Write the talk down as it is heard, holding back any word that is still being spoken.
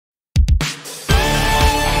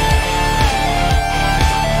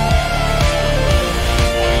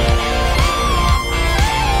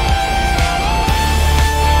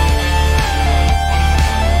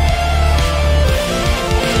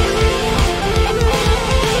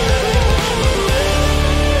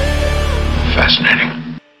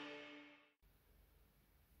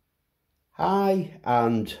Hi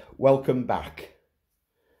and welcome back.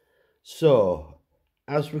 So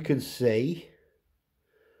as we can see,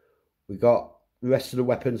 we got the rest of the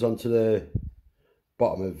weapons onto the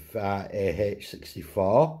bottom of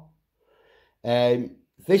AH64.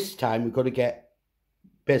 This time we've got to get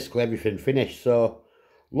basically everything finished, so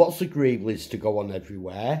lots of greebles to go on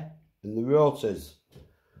everywhere and the rotors.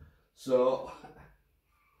 So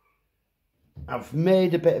I've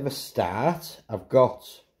made a bit of a start. I've got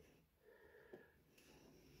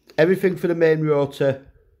everything for the main rotor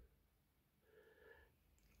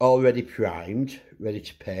already primed, ready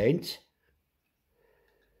to paint.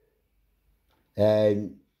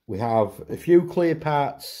 We have a few clear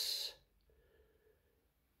parts.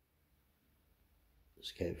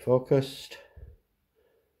 Let's get it focused.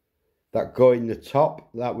 That go in the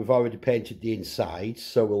top, that we've already painted the inside,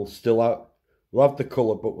 so we'll have the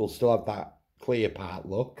colour, but we'll still have that clear part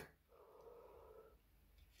look.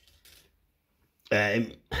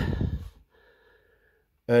 And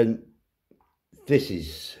this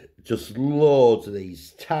is just loads of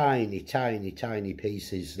these tiny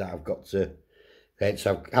pieces that I've got to paint.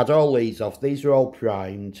 So I've had all these off. These are all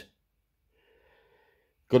primed.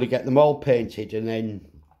 Got to get them all painted and then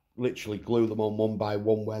literally glue them on one by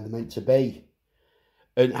one where they're meant to be.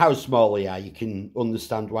 And how small they are, you can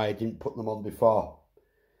understand why I didn't put them on before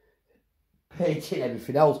painting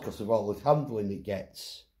everything else, because of all the handling it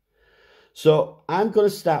gets. So I'm going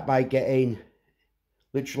to start by getting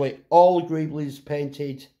literally all the greebles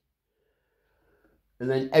painted, and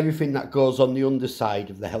then everything that goes on the underside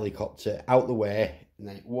of the helicopter out the way, and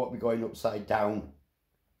then it won't be going upside down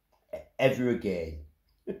ever again.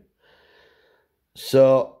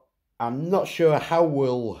 So I'm not sure how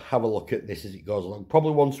we'll have a look at this as it goes along.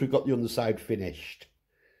 Probably once we've got the underside finished.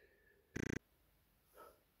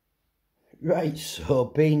 Right, so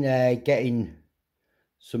been getting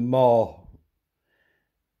some more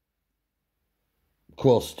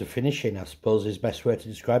close to finishing, I suppose is the best way to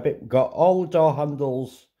describe it. We've got all the door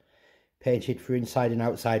handles painted for inside and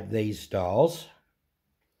outside these doors.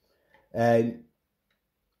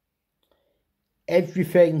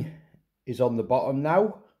 Everything is on the bottom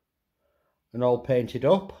now and all painted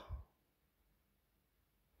up.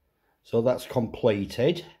 So that's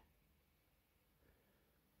completed.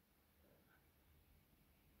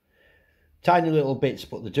 Tiny little bits,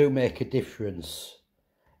 but they do make a difference.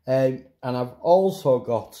 And I've also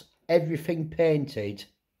got everything painted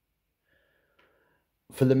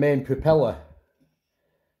for the main propeller.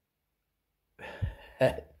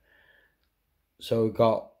 So we've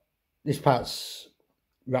got, this part's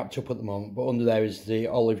wrapped up at the moment, but under there is the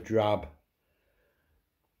olive drab,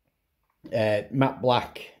 matte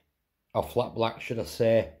black, or flat black should I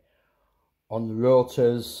say, on the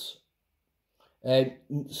rotors.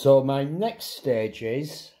 So my next stage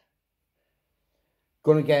is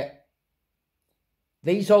going to get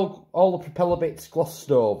these all the propeller bits glossed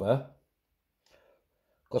over,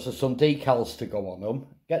 because there's some decals to go on them.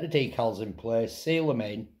 Get the decals in place, seal them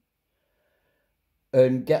in,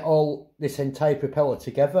 and get all this entire propeller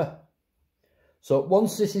together. So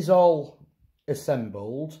once this is all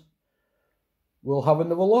assembled, we'll have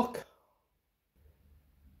another look.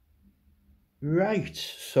 Right,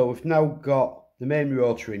 so we've now got the main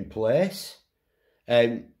rotor in place.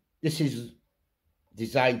 This is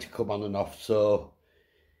designed to come on and off, so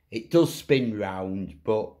it does spin round,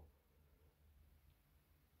 but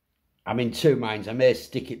I'm in two minds. I may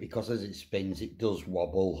stick it because as it spins it does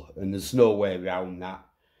wobble, and there's no way around that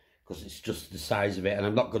because it's just the size of it, and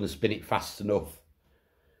I'm not going to spin it fast enough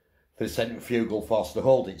for the centrifugal force to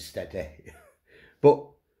hold it steady. But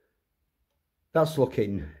that's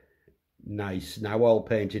looking nice now, all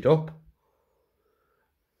painted up.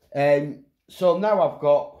 So now I've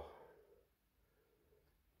got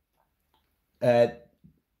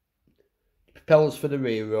propellers for the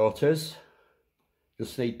rear rotors,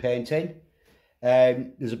 just need painting.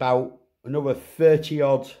 There's about another 30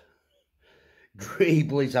 odd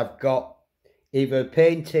greebles I've got either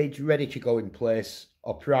painted ready to go in place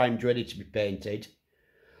or primed ready to be painted.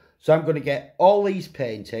 So I'm going to get all these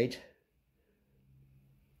painted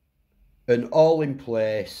and all in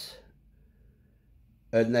place,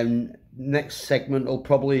 and then next segment will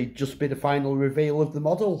probably just be the final reveal of the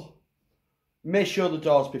model. May show the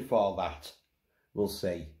doors before that, we'll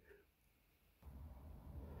see.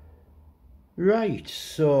 Right,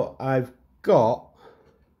 so I've got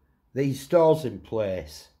these doors in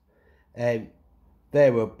place. They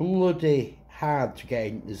were bloody hard to get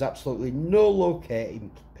in. There's absolutely no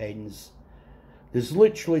locating pins. There's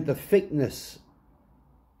literally the thickness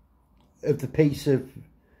of the piece of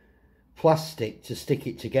plastic to stick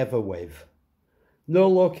it together with. No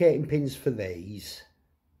locating pins for these.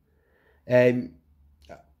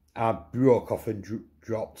 I broke off and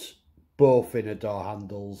dropped both inner door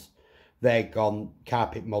handles. They're gone.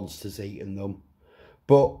 Carpet monster's eaten them.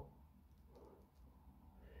 But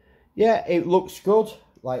yeah, it looks good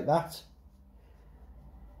like that.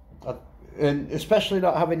 And especially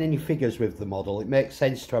not having any figures with the model, it makes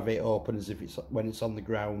sense to have it open as if it's when it's on the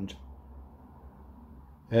ground.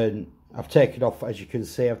 And I've taken off, as you can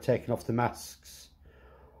see, I've taken off the masks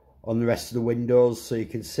on the rest of the windows, so you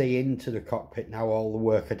can see into the cockpit now all the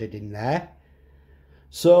work I did in there.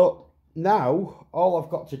 So now all I've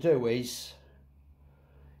got to do is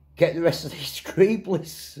get the rest of these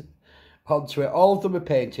greebles onto it. All of them are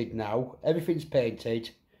painted now. Everything's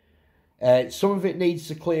painted. Some of it needs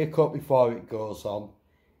to clear coat before it goes on.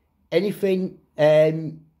 Anything,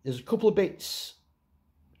 there's a couple of bits,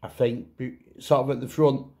 I think, sort of at the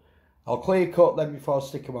front. I'll clear coat them before I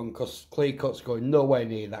stick them on, because clear coat's going nowhere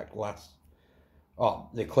near that glass. Or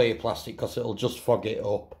the clear plastic, because it'll just fog it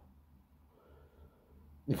up.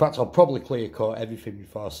 In fact, I'll probably clear coat everything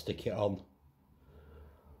before I stick it on.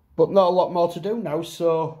 But not a lot more to do now,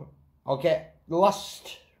 so I'll get the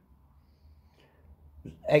last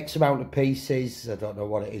X amount of pieces, I don't know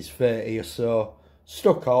what it is, 30 or so,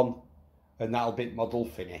 stuck on, and that'll be model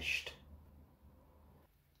finished.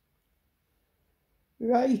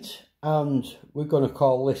 Right, and we're going to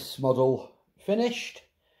call this model finished.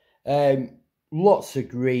 Lots of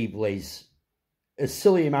greebles, a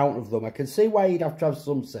silly amount of them. I can see why you'd have to have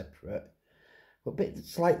some separate, but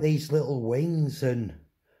it's like these little wings, and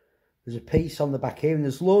there's a piece on the back here, and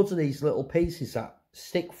there's loads of these little pieces that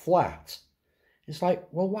stick flat. It's like,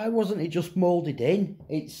 well, why wasn't it just moulded in?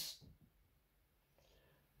 It's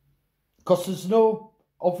because there's no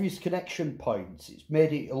obvious connection points. It's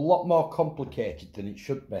made it a lot more complicated than it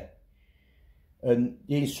should be. And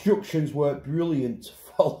the instructions weren't brilliant to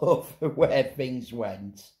follow for where things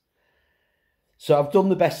went. So I've done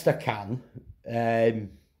the best I can.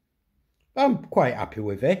 I'm quite happy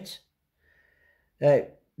with it.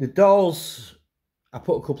 The doors, I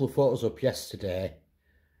put a couple of photos up yesterday,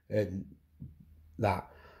 and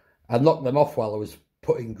that I knocked them off while I was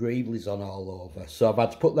putting greebles on all over, so I've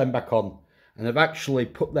had to put them back on, and I've actually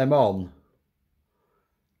put them on.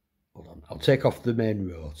 Hold on, I'll take off the main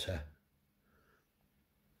rotor.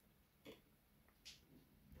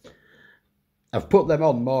 I've put them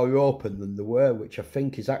on more open than they were, which I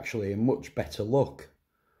think is actually a much better look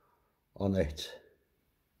on it.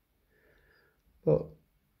 But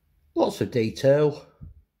lots of detail.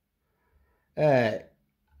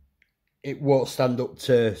 It won't stand up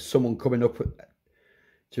to someone coming up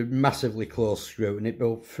to massively close scrutiny,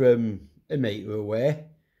 but from a metre away,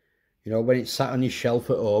 you know, when it's sat on your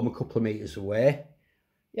shelf at home a couple of metres away,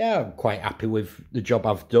 yeah, I'm quite happy with the job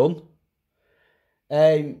I've done.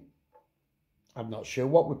 I'm not sure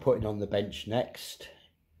what we're putting on the bench next.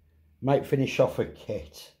 Might finish off a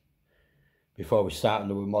kit before we start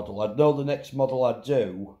another model. I know the next model I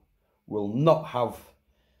do will not have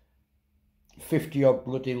 50 odd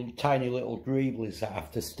bloody tiny little greebles that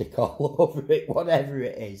have to stick all over it, whatever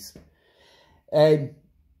it is.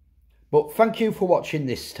 But thank you for watching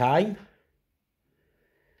this time.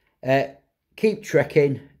 Keep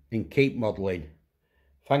trekking and keep modelling.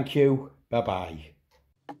 Thank you. Bye bye.